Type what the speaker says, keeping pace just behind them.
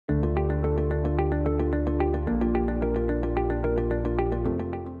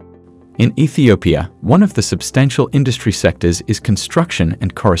In Ethiopia, one of the substantial industry sectors is construction,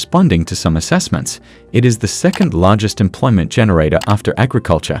 and corresponding to some assessments, it is the second largest employment generator after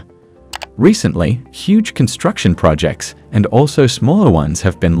agriculture. Recently, huge construction projects and also smaller ones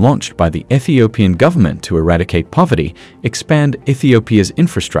have been launched by the Ethiopian government to eradicate poverty, expand Ethiopia's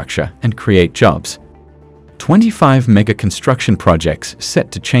infrastructure, and create jobs. 25 mega construction projects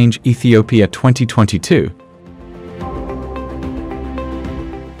set to change Ethiopia 2022.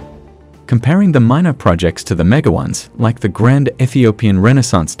 Comparing the minor projects to the mega ones, like the Grand Ethiopian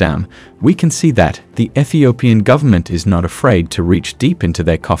Renaissance Dam, we can see that the Ethiopian government is not afraid to reach deep into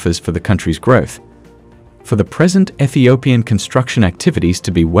their coffers for the country's growth. For the present Ethiopian construction activities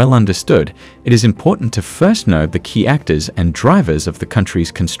to be well understood, it is important to first know the key actors and drivers of the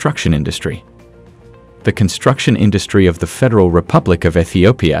country's construction industry. The construction industry of the Federal Republic of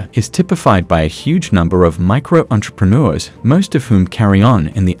Ethiopia is typified by a huge number of micro-entrepreneurs, most of whom carry on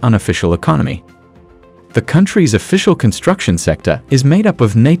in the unofficial economy. The country's official construction sector is made up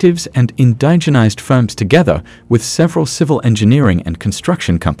of natives and indigenized firms together with several civil engineering and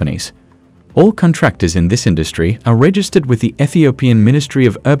construction companies. All contractors in this industry are registered with the Ethiopian Ministry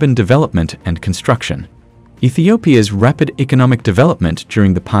of Urban Development and Construction. Ethiopia's rapid economic development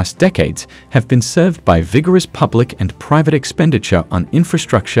during the past decades have been served by vigorous public and private expenditure on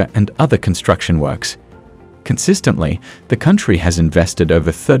infrastructure and other construction works. Consistently, the country has invested over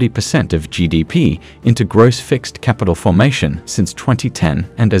 30% of GDP into gross fixed capital formation since 2010,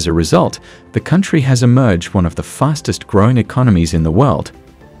 and as a result, the country has emerged one of the fastest growing economies in the world.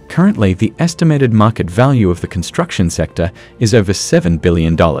 Currently, the estimated market value of the construction sector is over $7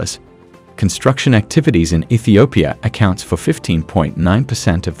 billion. Construction activities in Ethiopia accounts for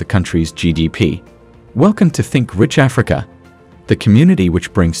 15.9% of the country's GDP. Welcome to Think Rich Africa, the community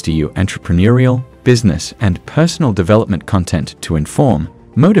which brings to you entrepreneurial, business, and personal development content to inform,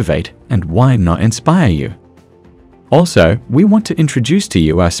 motivate, and why not inspire you. Also, we want to introduce to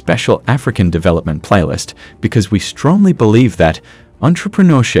you our special African development playlist because we strongly believe that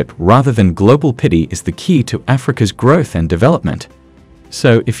entrepreneurship rather than global pity is the key to Africa's growth and development.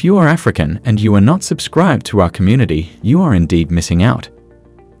 So, if you are African and you are not subscribed to our community, you are indeed missing out.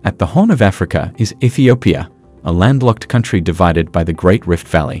 At the Horn of Africa is Ethiopia, a landlocked country divided by the Great Rift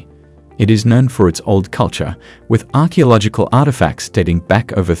Valley. It is known for its old culture, with archaeological artifacts dating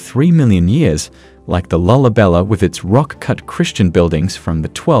back over 3 million years, like the Lalibela with its rock-cut Christian buildings from the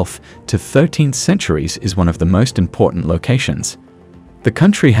 12th to 13th centuries is one of the most important locations. The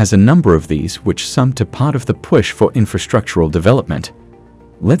country has a number of these which sum to part of the push for infrastructural development.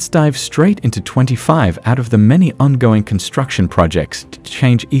 Let's dive straight into 25 out of the many ongoing construction projects to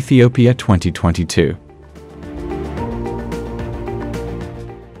change Ethiopia 2022.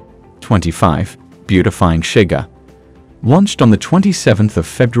 25. Beautifying Shiga. Launched on the 27th of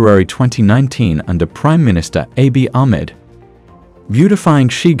February 2019 under Prime Minister Abiy Ahmed. Beautifying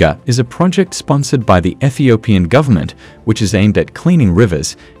Shiga is a project sponsored by the Ethiopian government which is aimed at cleaning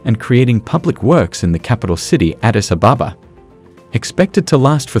rivers and creating public works in the capital city Addis Ababa. Expected to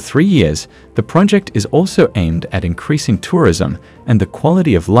last for 3 years, the project is also aimed at increasing tourism and the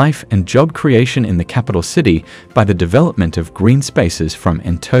quality of life and job creation in the capital city by the development of green spaces from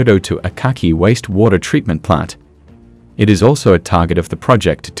Entoto to Akaki wastewater treatment plant. It is also a target of the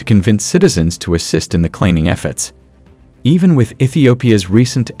project to convince citizens to assist in the cleaning efforts. Even with Ethiopia's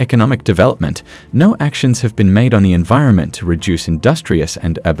recent economic development, no actions have been made on the environment to reduce industrious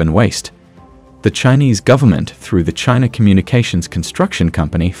and urban waste. The Chinese government, through the China Communications Construction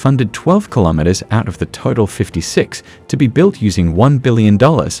Company, funded 12 kilometers out of the total 56 to be built using $1 billion.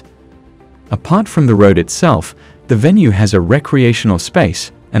 Apart from the road itself, the venue has a recreational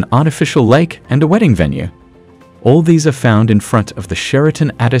space, an artificial lake, and a wedding venue. All these are found in front of the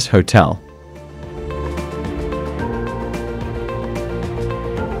Sheraton Addis Hotel.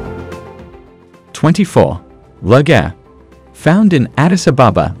 24. Logea. Found in Addis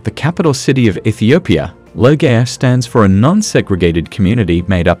Ababa, the capital city of Ethiopia, Logea stands for a non-segregated community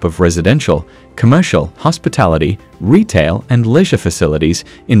made up of residential, commercial, hospitality, retail, and leisure facilities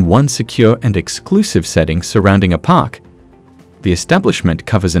in one secure and exclusive setting surrounding a park. The establishment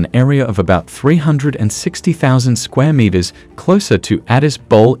covers an area of about 360,000 square meters closer to Addis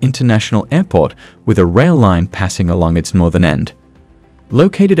Ababa International Airport, with a rail line passing along its northern end.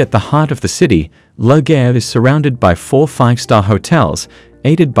 Located at the heart of the city, Logea is surrounded by 4 5-star hotels,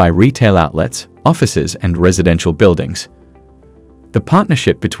 aided by retail outlets, offices, and residential buildings. The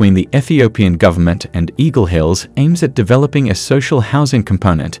partnership between the Ethiopian government and Eagle Hills aims at developing a social housing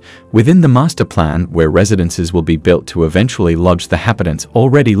component within the master plan where residences will be built to eventually lodge the inhabitants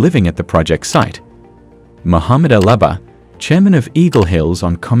already living at the project site. Mohammed Alaba, chairman of Eagle Hills,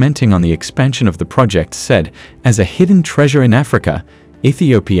 on commenting on the expansion of the project, said, "As a hidden treasure in Africa,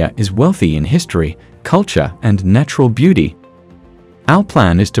 Ethiopia is wealthy in history, culture, and natural beauty. Our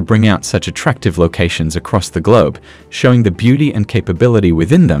plan is to bring out such attractive locations across the globe, showing the beauty and capability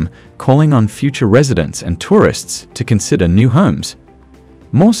within them, calling on future residents and tourists to consider new homes."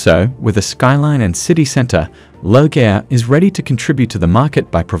 More so, with a skyline and city center, Logea is ready to contribute to the market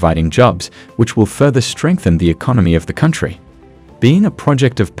by providing jobs, which will further strengthen the economy of the country. Being a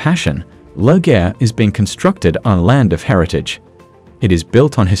project of passion, Logea is being constructed on land of heritage. It is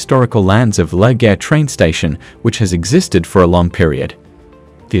built on historical lands of Logea train station, which has existed for a long period.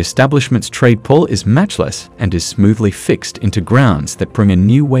 The establishment's trade pull is matchless and is smoothly fixed into grounds that bring a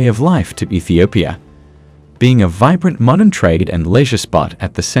new way of life to Ethiopia. Being a vibrant modern trade and leisure spot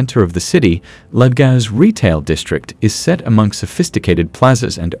at the center of the city, Logea's retail district is set among sophisticated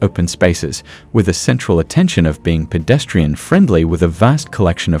plazas and open spaces, with a central attention of being pedestrian-friendly with a vast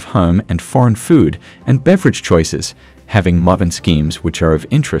collection of home and foreign food and beverage choices, having modern schemes which are of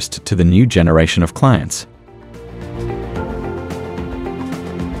interest to the new generation of clients.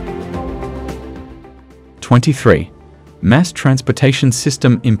 '23. Mass Transportation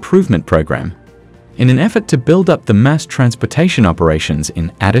System Improvement Program. In an effort to build up the mass transportation operations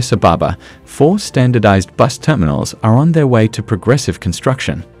in Addis Ababa, 4 standardized bus terminals are on their way to progressive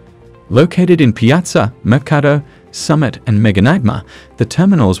construction. Located in Piazza, Mercado, Summit, and Meganitma, the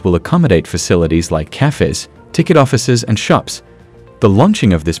terminals will accommodate facilities like cafes, ticket offices, and shops. The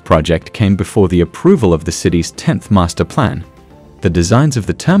launching of this project came before the approval of the city's 10th master plan. The designs of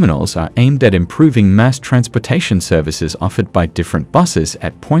the terminals are aimed at improving mass transportation services offered by different buses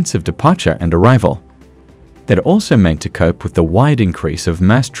at points of departure and arrival. They're also meant to cope with the wide increase of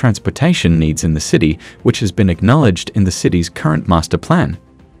mass transportation needs in the city, which has been acknowledged in the city's current master plan.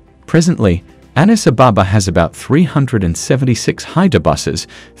 Presently, Addis Ababa has about 376 Haida buses,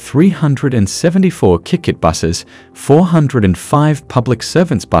 374 Kikit buses, 405 public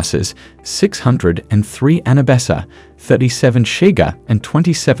servants buses, 603 Anabesa, 37 Shiga, and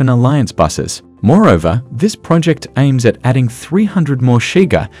 27 Alliance buses. Moreover, this project aims at adding 300 more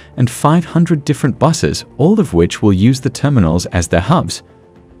Shiga and 500 different buses, all of which will use the terminals as their hubs.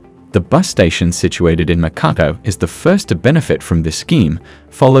 The bus station situated in Mercado is the first to benefit from this scheme,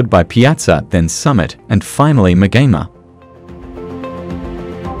 followed by Piazza, then Summit, and finally Meganitma.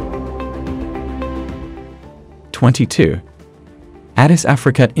 22. Addis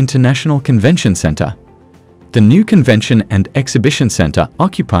Africa International Convention Center. The new convention and exhibition center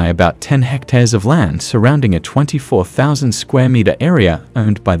occupy about 10 hectares of land surrounding a 24,000 square meter area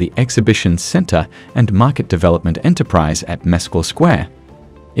owned by the Exhibition Center and Market Development Enterprise at Meskel Square.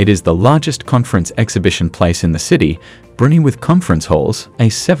 It is the largest conference exhibition place in the city, brimming with conference halls, a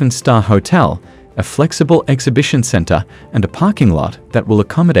 7-star hotel, a flexible exhibition center, and a parking lot that will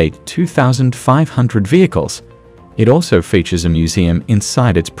accommodate 2,500 vehicles. It also features a museum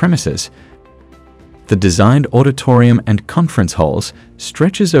inside its premises. The designed auditorium and conference halls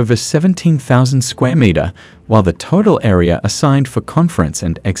stretches over 17,000 square meter, while the total area assigned for conference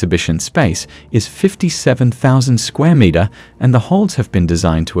and exhibition space is 57,000 square meter, and the halls have been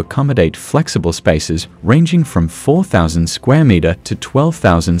designed to accommodate flexible spaces ranging from 4,000 square meter to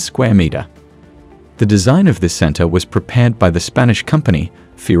 12,000 square meter. The design of this center was prepared by the Spanish company,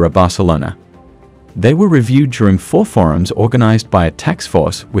 Fira Barcelona. They were reviewed during 4 forums organized by a task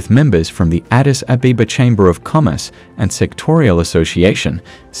force with members from the Addis Ababa Chamber of Commerce and Sectorial Association,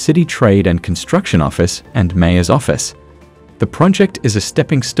 City Trade and Construction Office, and Mayor's Office. The project is a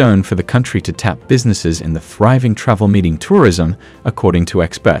stepping stone for the country to tap businesses in the thriving travel meeting tourism, according to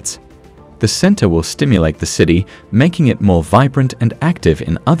experts. The center will stimulate the city, making it more vibrant and active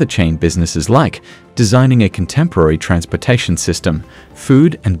in other chain businesses like designing a contemporary transportation system,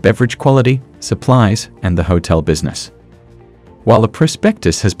 food and beverage quality, supplies, and the hotel business. While a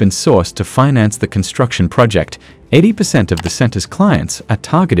prospectus has been sourced to finance the construction project, 80% of the center's clients are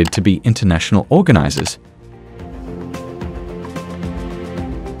targeted to be international organizers.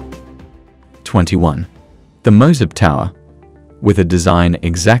 21. The Moseb Tower. With a design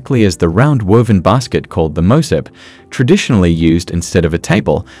exactly as the round woven basket called the Moseb, traditionally used instead of a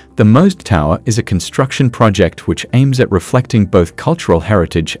table, the Moseb Tower is a construction project which aims at reflecting both cultural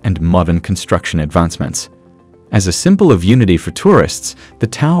heritage and modern construction advancements. As a symbol of unity for tourists, the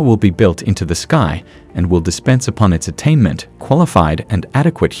tower will be built into the sky and will dispense upon its attainment qualified and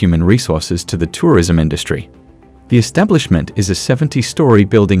adequate human resources to the tourism industry. The establishment is a 70-story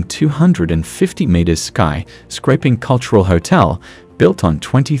building 250 meters sky, scraping cultural hotel built on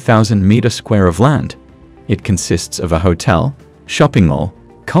 20,000 meter square of land. It consists of a hotel, shopping mall,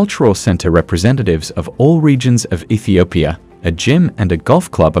 cultural center representatives of all regions of Ethiopia, a gym and a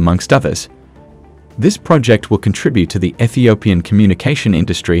golf club amongst others. This project will contribute to the Ethiopian communication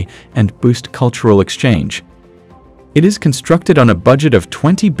industry and boost cultural exchange. It is constructed on a budget of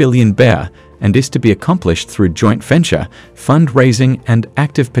 20 billion birr and is to be accomplished through joint venture, fundraising and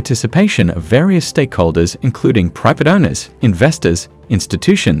active participation of various stakeholders including private owners, investors,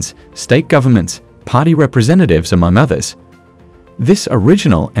 institutions, state governments, party representatives among others. This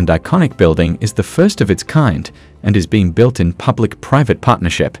original and iconic building is the first of its kind and is being built in public-private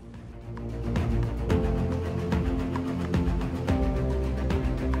partnership.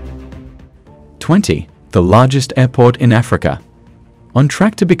 The largest airport in Africa. On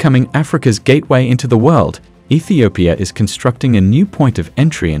track to becoming Africa's gateway into the world, Ethiopia is constructing a new point of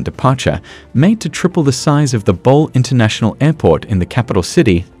entry and departure made to triple the size of the Bole International Airport in the capital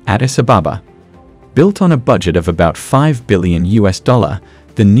city, Addis Ababa. Built on a budget of about $5 billion,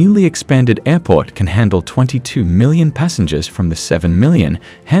 the newly expanded airport can handle 22 million passengers from the 7 million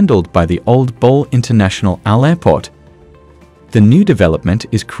handled by the old Bole International Airport. The new development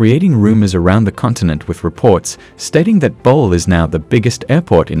is creating rumors around the continent with reports stating that Bole is now the biggest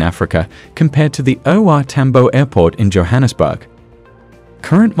airport in Africa compared to the OR Tambo Airport in Johannesburg.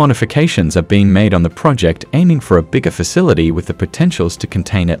 Current modifications are being made on the project aiming for a bigger facility with the potentials to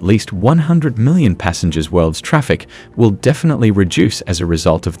contain at least 100 million passengers. World's traffic will definitely reduce as a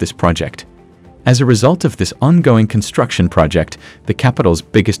result of this project. As a result of this ongoing construction project, the capital's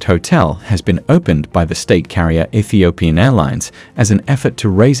biggest hotel has been opened by the state carrier Ethiopian Airlines as an effort to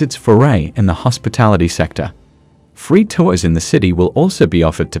raise its foray in the hospitality sector. Free tours in the city will also be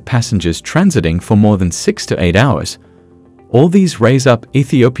offered to passengers transiting for more than 6 to 8 hours. All these raise up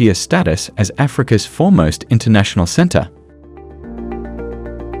Ethiopia's status as Africa's foremost international center.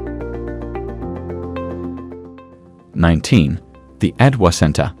 19. The Adwa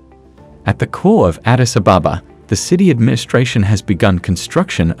Center. At the core of Addis Ababa, the city administration has begun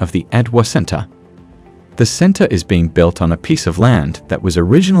construction of the Adwa Center. The center is being built on a piece of land that was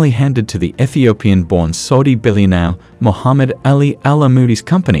originally handed to the Ethiopian-born Saudi billionaire Mohammed Ali Al-Amoudi's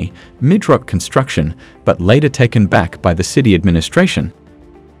company, Midrock Construction, but later taken back by the city administration.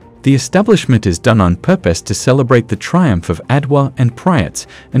 The establishment is done on purpose to celebrate the triumph of Adwa and Priots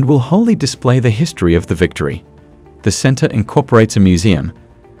and will wholly display the history of the victory. The center incorporates a museum,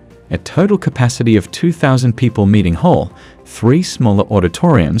 a total capacity of 2,000 people meeting hall, 3 smaller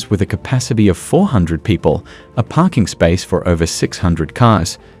auditoriums with a capacity of 400 people, a parking space for over 600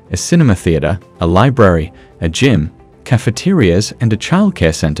 cars, a cinema theater, a library, a gym, cafeterias and a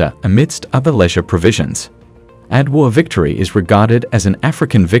childcare center amidst other leisure provisions. Adwa victory is regarded as an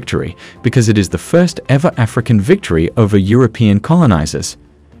African victory because it is the first ever African victory over European colonizers.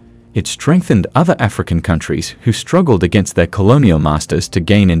 It strengthened other African countries who struggled against their colonial masters to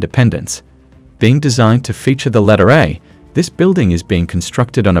gain independence. Being designed to feature the letter A, this building is being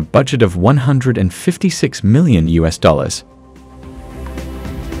constructed on a budget of $156 million.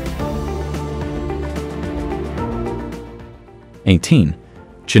 18.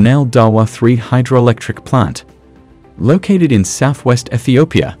 Janel Dawa 3 Hydroelectric Plant. Located in southwest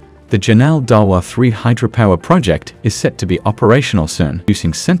Ethiopia, the Janel Dawa 3 hydropower project is set to be operational soon.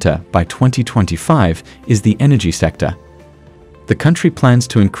 Producing center by 2025 is the energy sector. The country plans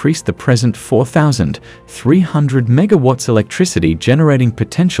to increase the present 4,300 megawatts electricity generating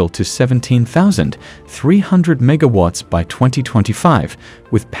potential to 17,300 megawatts by 2025,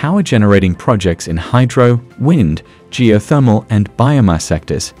 with power generating projects in hydro, wind, geothermal and biomass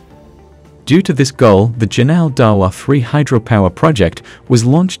sectors. Due to this goal, the Janel Dawa 3 hydropower project was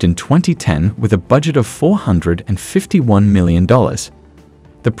launched in 2010 with a budget of $451 million.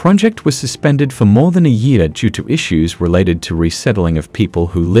 The project was suspended for more than a year due to issues related to resettling of people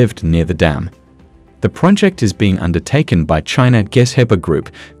who lived near the dam. The project is being undertaken by China Gesheber Group,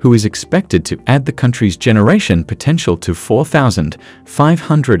 who is expected to add the country's generation potential to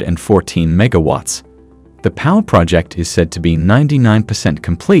 4,514 megawatts. The power project is said to be 99%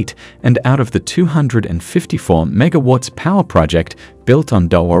 complete, and out of the 254 megawatts power project built on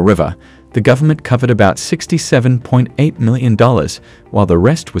Dawa River, the government covered about $67.8 million, while the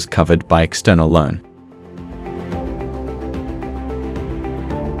rest was covered by external loan.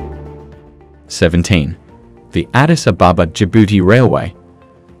 17. The Addis Ababa-Djibouti Railway.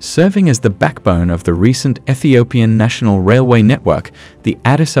 Serving as the backbone of the recent Ethiopian National Railway network, the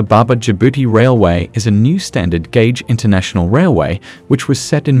Addis Ababa-Djibouti Railway is a new standard gauge international railway which was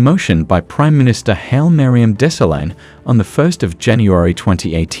set in motion by Prime Minister Haile Mariam Desalegn on the 1st of January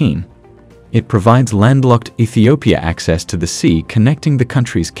 2018. It provides landlocked Ethiopia access to the sea connecting the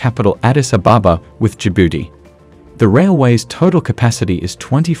country's capital Addis Ababa with Djibouti. The railway's total capacity is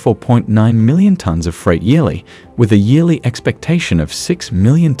 24.9 million tons of freight yearly, with a yearly expectation of 6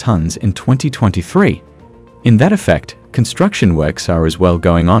 million tons in 2023. In that effect, construction works are as well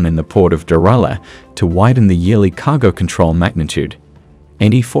going on in the port of Dorala to widen the yearly cargo control magnitude.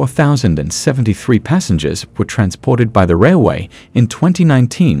 84,073 passengers were transported by the railway in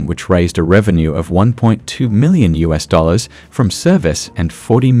 2019, which raised a revenue of $1.2 million from service and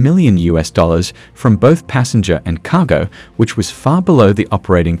 $40 million from both passenger and cargo, which was far below the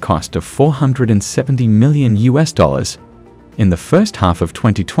operating cost of $470 million. In the first half of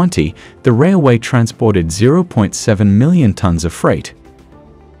 2020, the railway transported 0.7 million tons of freight.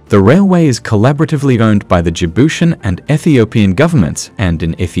 The railway is collaboratively owned by the Djiboutian and Ethiopian governments, and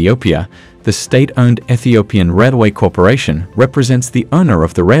in Ethiopia, the state-owned Ethiopian Railway Corporation represents the owner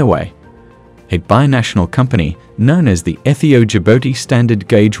of the railway. A binational company known as the Ethio-Djibouti Standard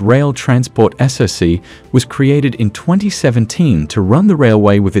Gauge Rail Transport SOC was created in 2017 to run the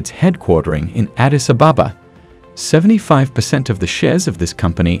railway with its headquartering in Addis Ababa. 75% of the shares of this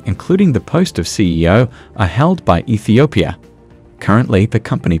company, including the post of CEO, are held by Ethiopia. Currently, the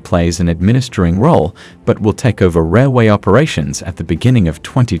company plays an administering role, but will take over railway operations at the beginning of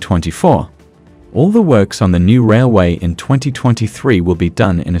 2024. All the works on the new railway in 2023 will be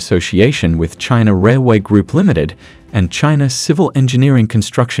done in association with China Railway Group Limited and China Civil Engineering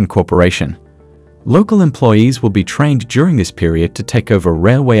Construction Corporation. Local employees will be trained during this period to take over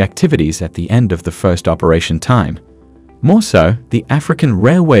railway activities at the end of the first operation time. More so, the African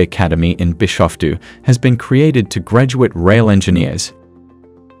Railway Academy in Bishoftu has been created to graduate rail engineers.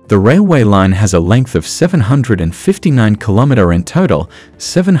 The railway line has a length of 759 km in total,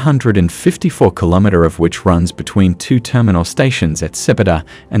 754 km of which runs between two terminal stations at Sebeda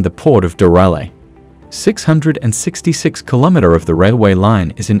and the port of Dorale. 666 km of the railway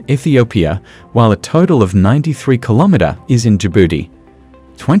line is in Ethiopia, while a total of 93 km is in Djibouti.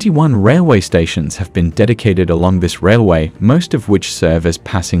 21 railway stations have been dedicated along this railway, most of which serve as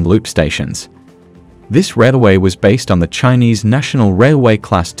passing loop stations. This railway was based on the Chinese National Railway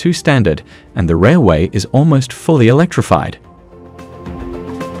Class II standard, and the railway is almost fully electrified.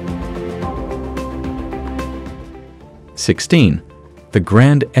 16. The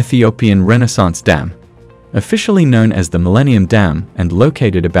Grand Ethiopian Renaissance Dam. Officially known as the Millennium Dam and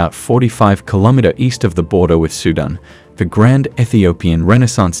located about 45 km east of the border with Sudan, the Grand Ethiopian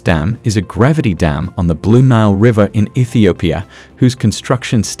Renaissance Dam is a gravity dam on the Blue Nile River in Ethiopia, whose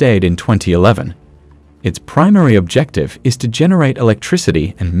construction started in 2011. Its primary objective is to generate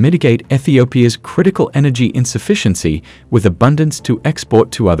electricity and mitigate Ethiopia's critical energy insufficiency with abundance to export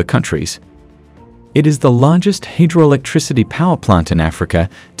to other countries. It is the largest hydroelectricity power plant in Africa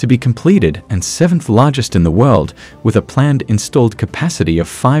to be completed and seventh largest in the world, with a planned installed capacity of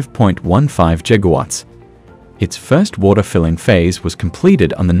 5.15 gigawatts. Its first water filling phase was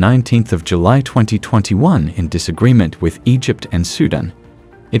completed on the 19th of July 2021 in disagreement with Egypt and Sudan.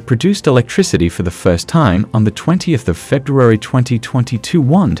 It produced electricity for the first time on the 20th of February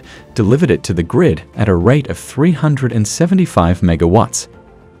 2022 and delivered it to the grid at a rate of 375 megawatts.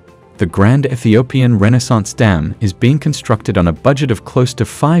 The Grand Ethiopian Renaissance Dam is being constructed on a budget of close to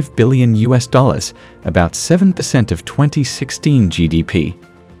 $5 billion, about 7% of 2016 GDP.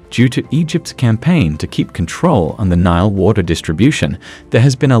 Due to Egypt's campaign to keep control on the Nile water distribution, there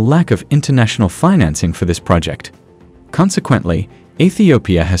has been a lack of international financing for this project. Consequently,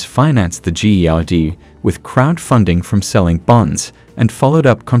 Ethiopia has financed the GERD with crowdfunding from selling bonds and followed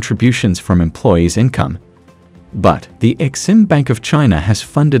up contributions from employees' income. But the Exim Bank of China has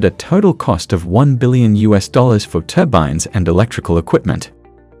funded a total cost of $1 billion for turbines and electrical equipment.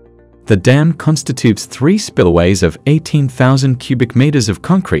 The dam constitutes 3 spillways of 18,000 cubic meters of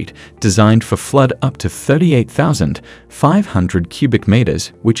concrete designed for flood up to 38,500 cubic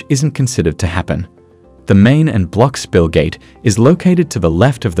meters, which isn't considered to happen. The main and block spill gate is located to the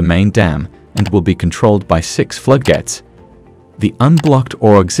left of the main dam and will be controlled by 6 floodgates. The unblocked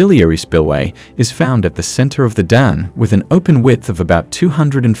or auxiliary spillway is found at the center of the dam with an open width of about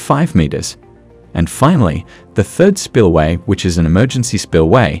 205 meters. And finally, the third spillway, which is an emergency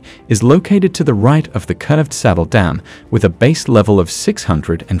spillway, is located to the right of the curved saddle dam with a base level of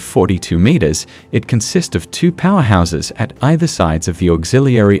 642 meters. It consists of 2 powerhouses at either sides of the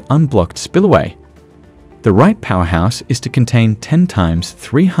auxiliary unblocked spillway. The right powerhouse is to contain 10 times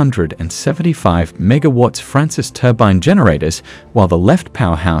 375 megawatts Francis turbine generators, while the left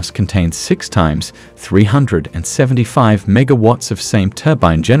powerhouse contains 6 times 375 megawatts of same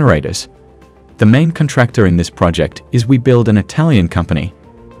turbine generators. The main contractor in this project is WeBuild, an Italian company.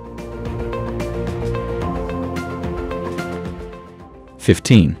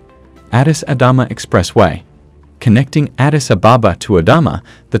 15. Addis Ababa Expressway. Connecting Addis Ababa to Adama,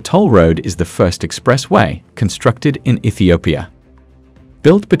 the toll road is the first expressway constructed in Ethiopia.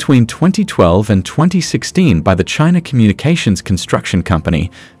 Built between 2012 and 2016 by the China Communications Construction Company,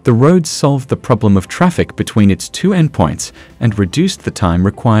 the road solved the problem of traffic between its two endpoints and reduced the time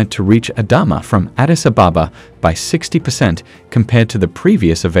required to reach Adama from Addis Ababa by 60% compared to the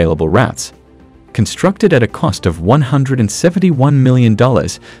previous available routes. Constructed at a cost of $171 million,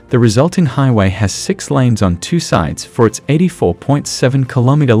 the resulting highway has 6 lanes on 2 sides for its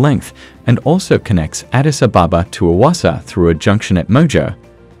 84.7-kilometer length and also connects Addis Ababa to Awassa through a junction at Mojo.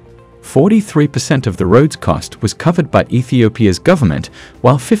 43% of the road's cost was covered by Ethiopia's government,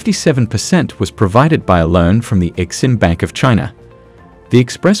 while 57% was provided by a loan from the Exim Bank of China. The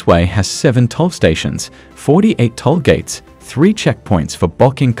expressway has 7 toll stations, 48 toll gates, 3 checkpoints for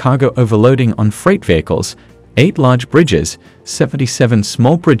bulking cargo overloading on freight vehicles, 8 large bridges, 77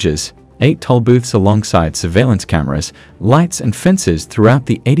 small bridges, 8 toll booths alongside surveillance cameras, lights and fences throughout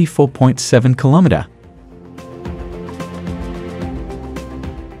the 84.7 kilometer.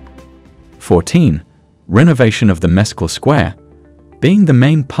 14. Renovation of the Meskel Square. Being the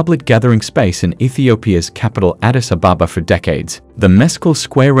main public gathering space in Ethiopia's capital Addis Ababa for decades, the Meskel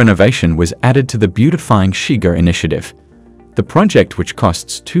Square renovation was added to the Beautifying Shiga initiative. The project, which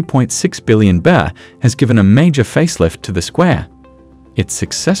costs 2.6 billion birr, has given a major facelift to the square. Its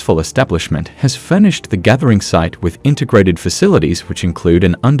successful establishment has furnished the gathering site with integrated facilities which include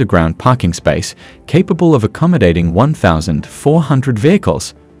an underground parking space capable of accommodating 1,400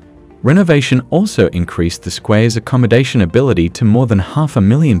 vehicles. Renovation also increased the square's accommodation ability to more than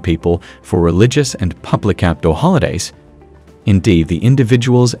 500,000 people for religious and public outdoor holidays. Indeed, the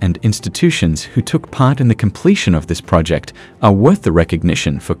individuals and institutions who took part in the completion of this project are worth the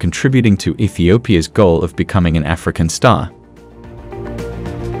recognition for contributing to Ethiopia's goal of becoming an African star.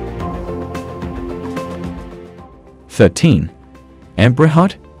 13.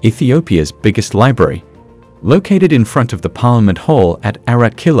 Ebrehot, Ethiopia's biggest library. Located in front of the Parliament Hall at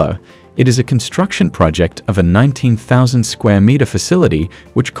Arat Kilo, it is a construction project of a 19,000 square meter facility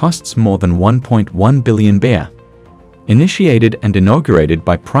which costs more than 1.1 billion birr. Initiated and inaugurated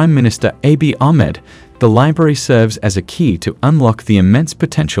by Prime Minister Abiy Ahmed, the library serves as a key to unlock the immense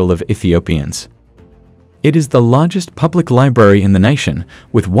potential of Ethiopians. It is the largest public library in the nation,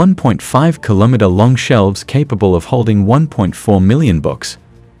 with 1.5-kilometer-long shelves capable of holding 1.4 million books.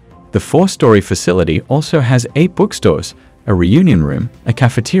 The 4-story facility also has 8 bookstores, a reunion room, a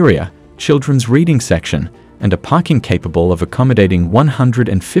cafeteria, children's reading section, and a parking capable of accommodating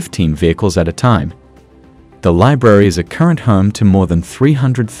 115 vehicles at a time. The library is a current home to more than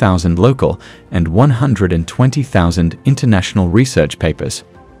 300,000 local and 120,000 international research papers.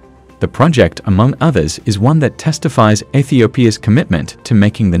 The project, among others, is one that testifies Ethiopia's commitment to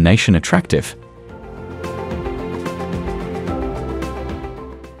making the nation attractive.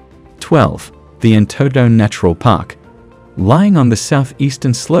 12. The Entoto Natural Park. Lying on the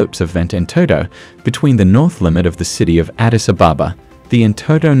southeastern slopes of Entoto, between the north limit of the city of Addis Ababa, the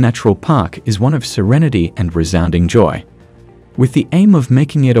Entoto Natural Park is one of serenity and resounding joy. With the aim of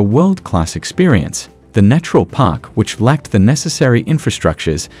making it a world-class experience, the natural park, which lacked the necessary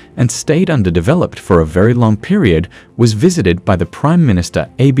infrastructures and stayed underdeveloped for a very long period, was visited by the Prime Minister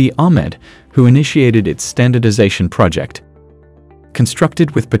Abiy Ahmed, who initiated its standardization project.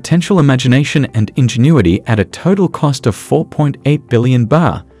 Constructed with potential imagination and ingenuity at a total cost of 4.8 billion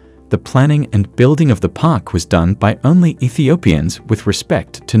birr, the planning and building of the park was done by only Ethiopians with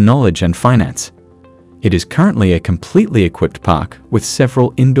respect to knowledge and finance. It is currently a completely equipped park with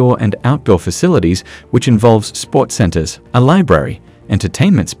several indoor and outdoor facilities which involves sports centers, a library,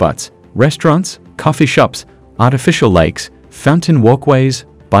 entertainment spots, restaurants, coffee shops, artificial lakes, fountain walkways,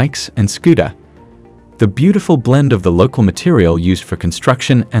 bikes and scooter. The beautiful blend of the local material used for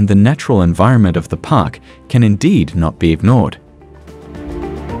construction and the natural environment of the park can indeed not be ignored.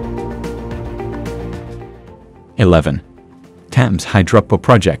 11. Thames Hydropower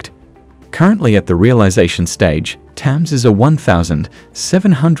Project. Currently at the realization stage, Thames is a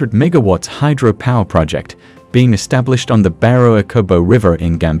 1,700 megawatts hydropower project being established on the Baro Akobo River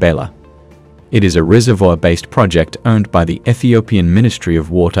in Gambela. It is a reservoir-based project owned by the Ethiopian Ministry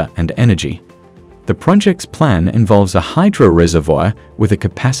of Water and Energy. The project's plan involves a hydro reservoir with a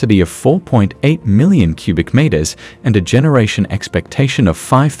capacity of 4.8 million cubic meters and a generation expectation of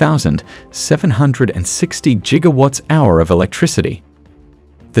 5,760 gigawatts-hour of electricity.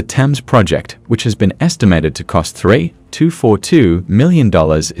 The Thames project, which has been estimated to cost $3.242 million,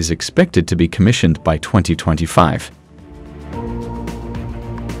 is expected to be commissioned by 2025.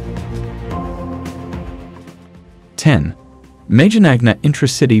 10. Mejanagna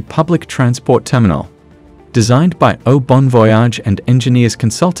Intracity Public Transport Terminal. Designed by Au Bon Voyage and Engineers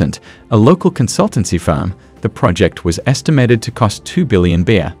Consultant, a local consultancy firm, the project was estimated to cost 2 billion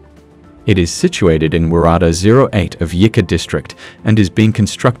birr. It is situated in Warada 08 of Yika district and is being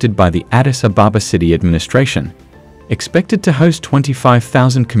constructed by the Addis Ababa City Administration. Expected to host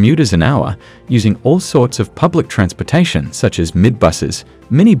 25,000 commuters an hour using all sorts of public transportation such as midbuses,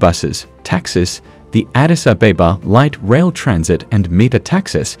 minibuses, taxis, the Addis Ababa Light Rail Transit and Meter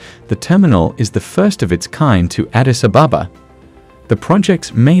Taxis, the terminal is the first of its kind to Addis Ababa. The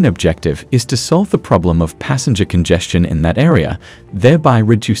project's main objective is to solve the problem of passenger congestion in that area, thereby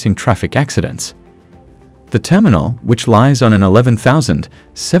reducing traffic accidents. The terminal, which lies on an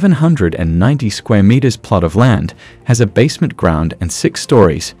 11,790 square meters plot of land, has a basement ground and 6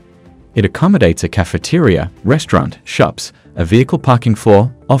 stories. It accommodates a cafeteria, restaurant, shops, a vehicle parking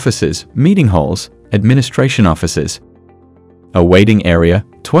floor, offices, meeting halls, administration offices, a waiting area,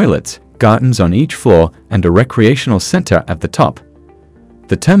 toilets, gardens on each floor, and a recreational center at the top.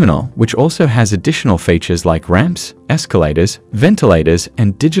 The terminal, which also has additional features like ramps, escalators, ventilators,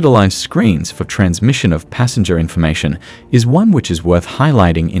 and digitalized screens for transmission of passenger information, is one which is worth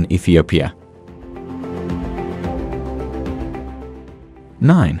highlighting in Ethiopia.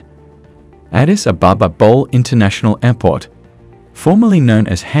 9. Addis Ababa Bole International Airport. Formerly known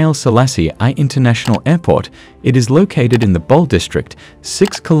as Haile Selassie I International Airport, it is located in the Bole district,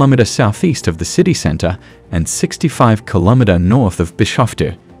 6 km southeast of the city center and 65 km north of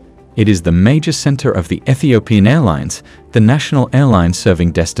Bishoftu. It is the major center of the Ethiopian Airlines, the national airline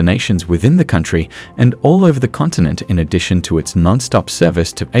serving destinations within the country and all over the continent in addition to its non-stop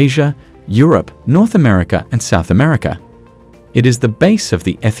service to Asia, Europe, North America, and South America. It is the base of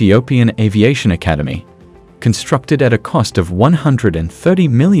the Ethiopian Aviation Academy. Constructed at a cost of $130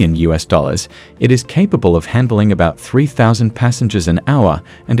 million, it is capable of handling about 3,000 passengers an hour,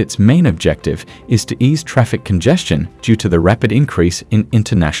 and its main objective is to ease traffic congestion due to the rapid increase in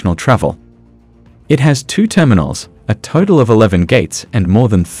international travel. It has 2 terminals, a total of 11 gates, and more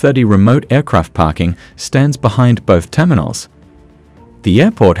than 30 remote aircraft parking stands behind both terminals. The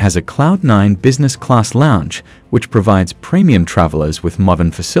airport has a Cloud9 business class lounge, which provides premium travelers with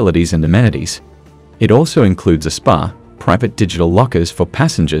modern facilities and amenities. It also includes a spa, private digital lockers for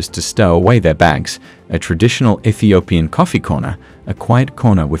passengers to stow away their bags, a traditional Ethiopian coffee corner, a quiet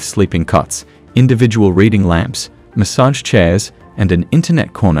corner with sleeping cots, individual reading lamps, massage chairs, and an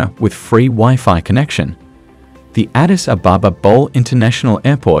internet corner with free Wi-Fi connection. The Addis Ababa Bole International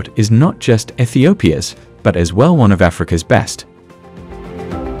Airport is not just Ethiopia's, but as well one of Africa's best.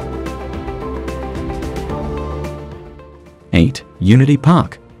 8. Unity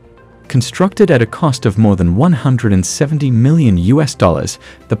Park. Constructed at a cost of more than $170 million,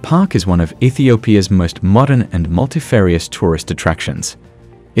 the park is one of Ethiopia's most modern and multifarious tourist attractions.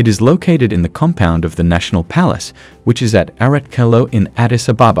 It is located in the compound of the National Palace, which is at Aret Kelo in Addis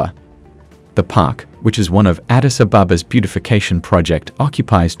Ababa. The park, which is one of Addis Ababa's beautification project,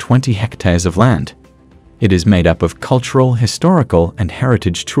 occupies 20 hectares of land. It is made up of cultural, historical, and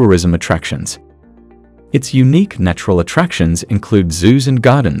heritage tourism attractions. Its unique natural attractions include zoos and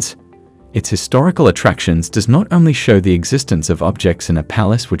gardens. Its historical attractions does not only show the existence of objects in a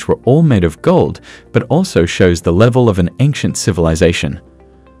palace which were all made of gold, but also shows the level of an ancient civilization.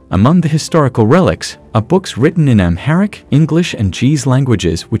 Among the historical relics are books written in Amharic, English, and Ge'ez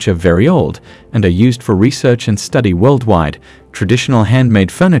languages which are very old and are used for research and study worldwide, traditional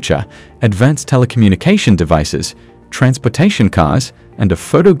handmade furniture, advanced telecommunication devices, transportation cars, and a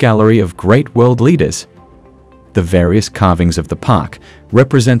photo gallery of great world leaders. The various carvings of the park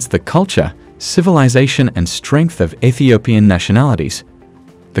represents the culture, civilization, and strength of Ethiopian nationalities.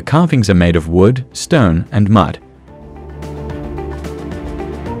 The carvings are made of wood, stone, and mud.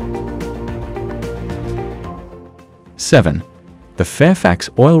 7. The Fairfax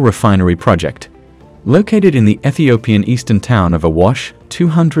Oil Refinery Project. Located in the Ethiopian eastern town of Awash,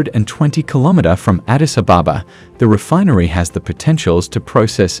 220 km from Addis Ababa, the refinery has the potentials to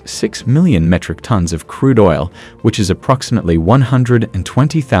process 6 million metric tons of crude oil, which is approximately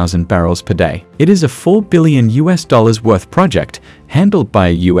 120,000 barrels per day. It is a $4 billion worth project handled by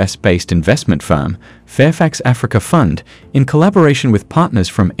a US-based investment firm, Fairfax Africa Fund, in collaboration with partners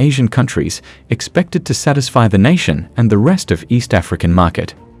from Asian countries, expected to satisfy the nation and the rest of East African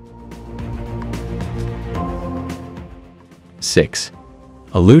market. 6.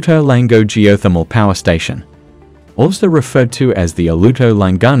 Aluto Lango Geothermal Power Station. Also referred to as the Aluto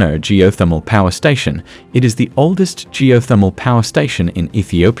Langano Geothermal Power Station, it is the oldest geothermal power station in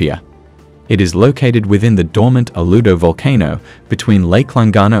Ethiopia. It is located within the dormant Aluto volcano between Lake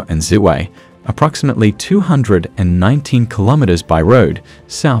Langano and Ziwe, approximately 219 kilometers by road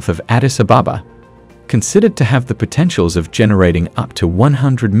south of Addis Ababa. Considered to have the potentials of generating up to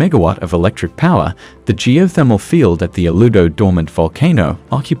 100 megawatt of electric power, the geothermal field at the Aludo dormant volcano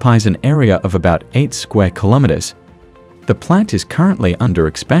occupies an area of about 8 square kilometers. The plant is currently under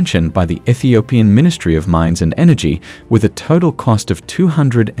expansion by the Ethiopian Ministry of Mines and Energy with a total cost of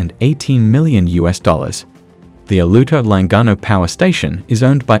 $218 million. The Aluto Langano Power Station is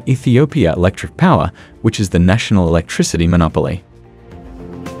owned by Ethiopia Electric Power, which is the national electricity monopoly.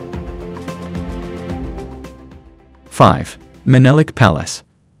 5. Menelik Palace.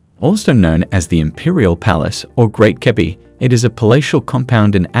 Also known as the Imperial Palace or Great Kepi, it is a palatial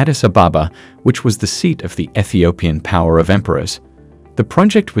compound in Addis Ababa, which was the seat of the Ethiopian power of emperors. The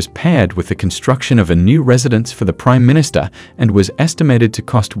project was paired with the construction of a new residence for the Prime Minister and was estimated to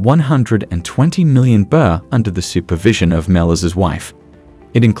cost 120 million birr under the supervision of Melis's wife.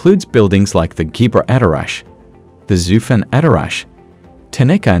 It includes buildings like the Gibra Adarash, the Zufan Adarash,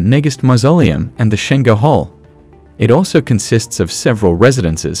 Teneka Negist Mausoleum, and the Shengo Hall. It also consists of several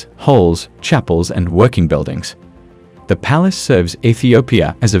residences, halls, chapels, and working buildings. The palace serves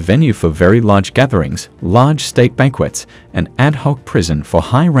Ethiopia as a venue for very large gatherings, large state banquets, an ad hoc prison for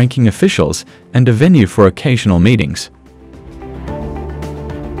high-ranking officials, and a venue for occasional meetings.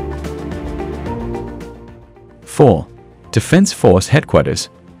 4. Defense Force Headquarters.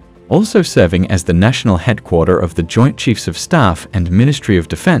 Also serving as the national headquarters of the Joint Chiefs of Staff and Ministry of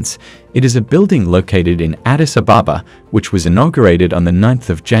Defense, it is a building located in Addis Ababa, which was inaugurated on the 9th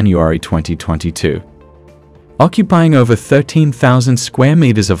of January 2022. Occupying over 13,000 square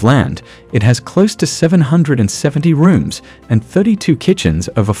meters of land, it has close to 770 rooms and 32 kitchens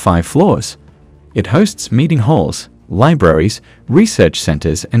over 5 floors. It hosts meeting halls, libraries, research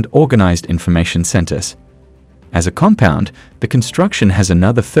centers, and organized information centers. As a compound, the construction has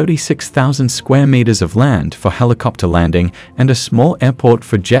another 36,000 square meters of land for helicopter landing and a small airport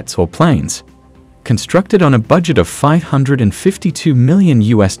for jets or planes. Constructed on a budget of $552 million,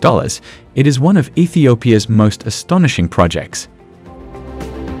 it is one of Ethiopia's most astonishing projects.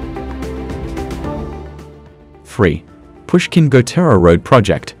 3. Pushkin-Gotera Road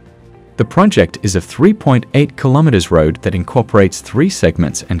Project. The project is a 3.8 kilometers road that incorporates 3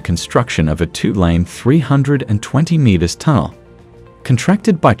 segments and construction of a 2-lane 320 meters tunnel.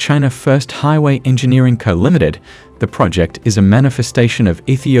 Contracted by China First Highway Engineering Co. Limited, the project is a manifestation of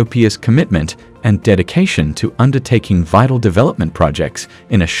Ethiopia's commitment and dedication to undertaking vital development projects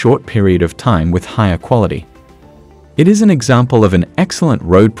in a short period of time with higher quality. It is an example of an excellent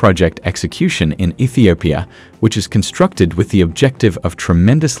road project execution in Ethiopia, which is constructed with the objective of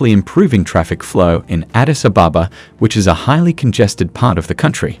tremendously improving traffic flow in Addis Ababa, which is a highly congested part of the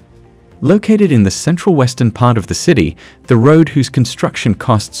country. Located in the central western part of the city, the road whose construction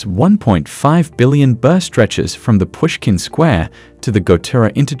costs 1.5 billion birr stretches from the Pushkin Square to the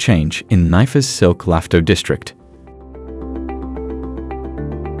Gotera interchange in Naifa's Silk Lafto district.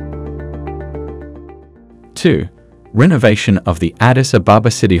 2. Renovation of the Addis Ababa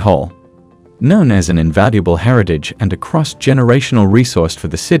City Hall. Known as an invaluable heritage and a cross-generational resource for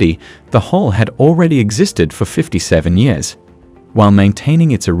the city, the hall had already existed for 57 years. While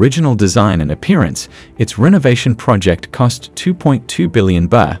maintaining its original design and appearance, its renovation project cost 2.2 billion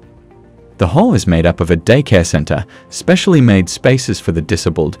birr. The hall is made up of a daycare center, specially made spaces for the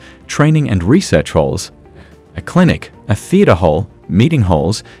disabled, training and research halls, a clinic, a theater hall, meeting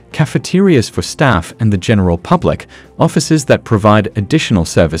halls, cafeterias for staff and the general public, offices that provide additional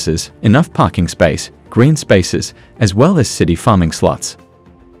services, enough parking space, green spaces, as well as city farming slots.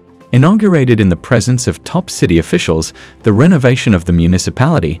 Inaugurated in the presence of top city officials, the renovation of the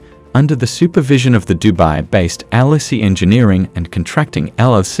municipality, under the supervision of the Dubai-based LSE Engineering and Contracting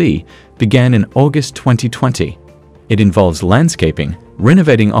LLC, began in August 2020. It involves landscaping,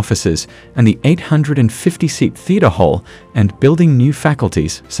 renovating offices, and the 850-seat theater hall, and building new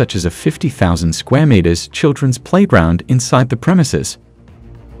faculties such as a 50,000 square meters children's playground inside the premises.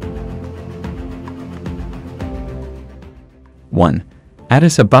 1.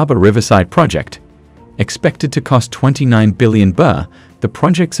 Addis Ababa Riverside Project. Expected to cost 29 billion birr, the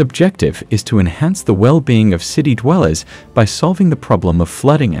project's objective is to enhance the well-being of city dwellers by solving the problem of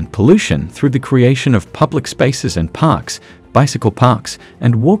flooding and pollution through the creation of public spaces and parks, bicycle parks,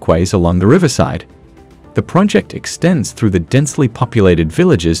 and walkways along the riverside. The project extends through the densely populated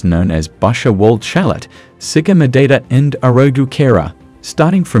villages known as Basha Wald Shalat, Siga Medeta and Arodu Kera,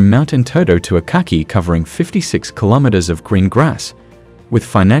 starting from Mount Entoto to Akaki, covering 56 kilometers of green grass. With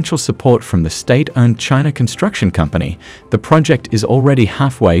financial support from the state-owned China Construction Company, the project is already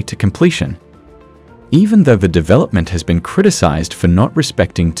halfway to completion. Even though the development has been criticized for not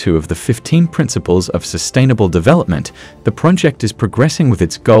respecting 2 of the 15 principles of sustainable development, the project is progressing with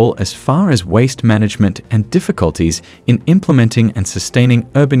its goal as far as waste management and difficulties in implementing and sustaining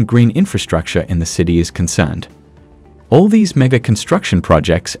urban green infrastructure in the city is concerned. All these mega construction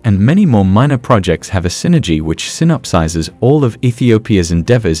projects and many more minor projects have a synergy which synopsizes all of Ethiopia's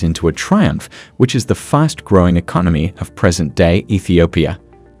endeavors into a triumph, which is the fast-growing economy of present-day Ethiopia.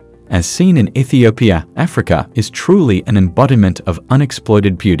 As seen in Ethiopia, Africa is truly an embodiment of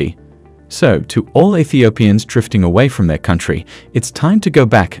unexploited beauty. So, to all Ethiopians drifting away from their country, it's time to go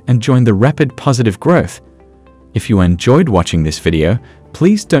back and join the rapid positive growth. If you enjoyed watching this video,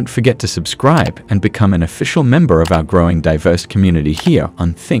 please don't forget to subscribe and become an official member of our growing diverse community here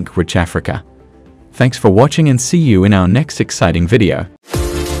on Think Rich Africa. Thanks for watching and see you in our next exciting video.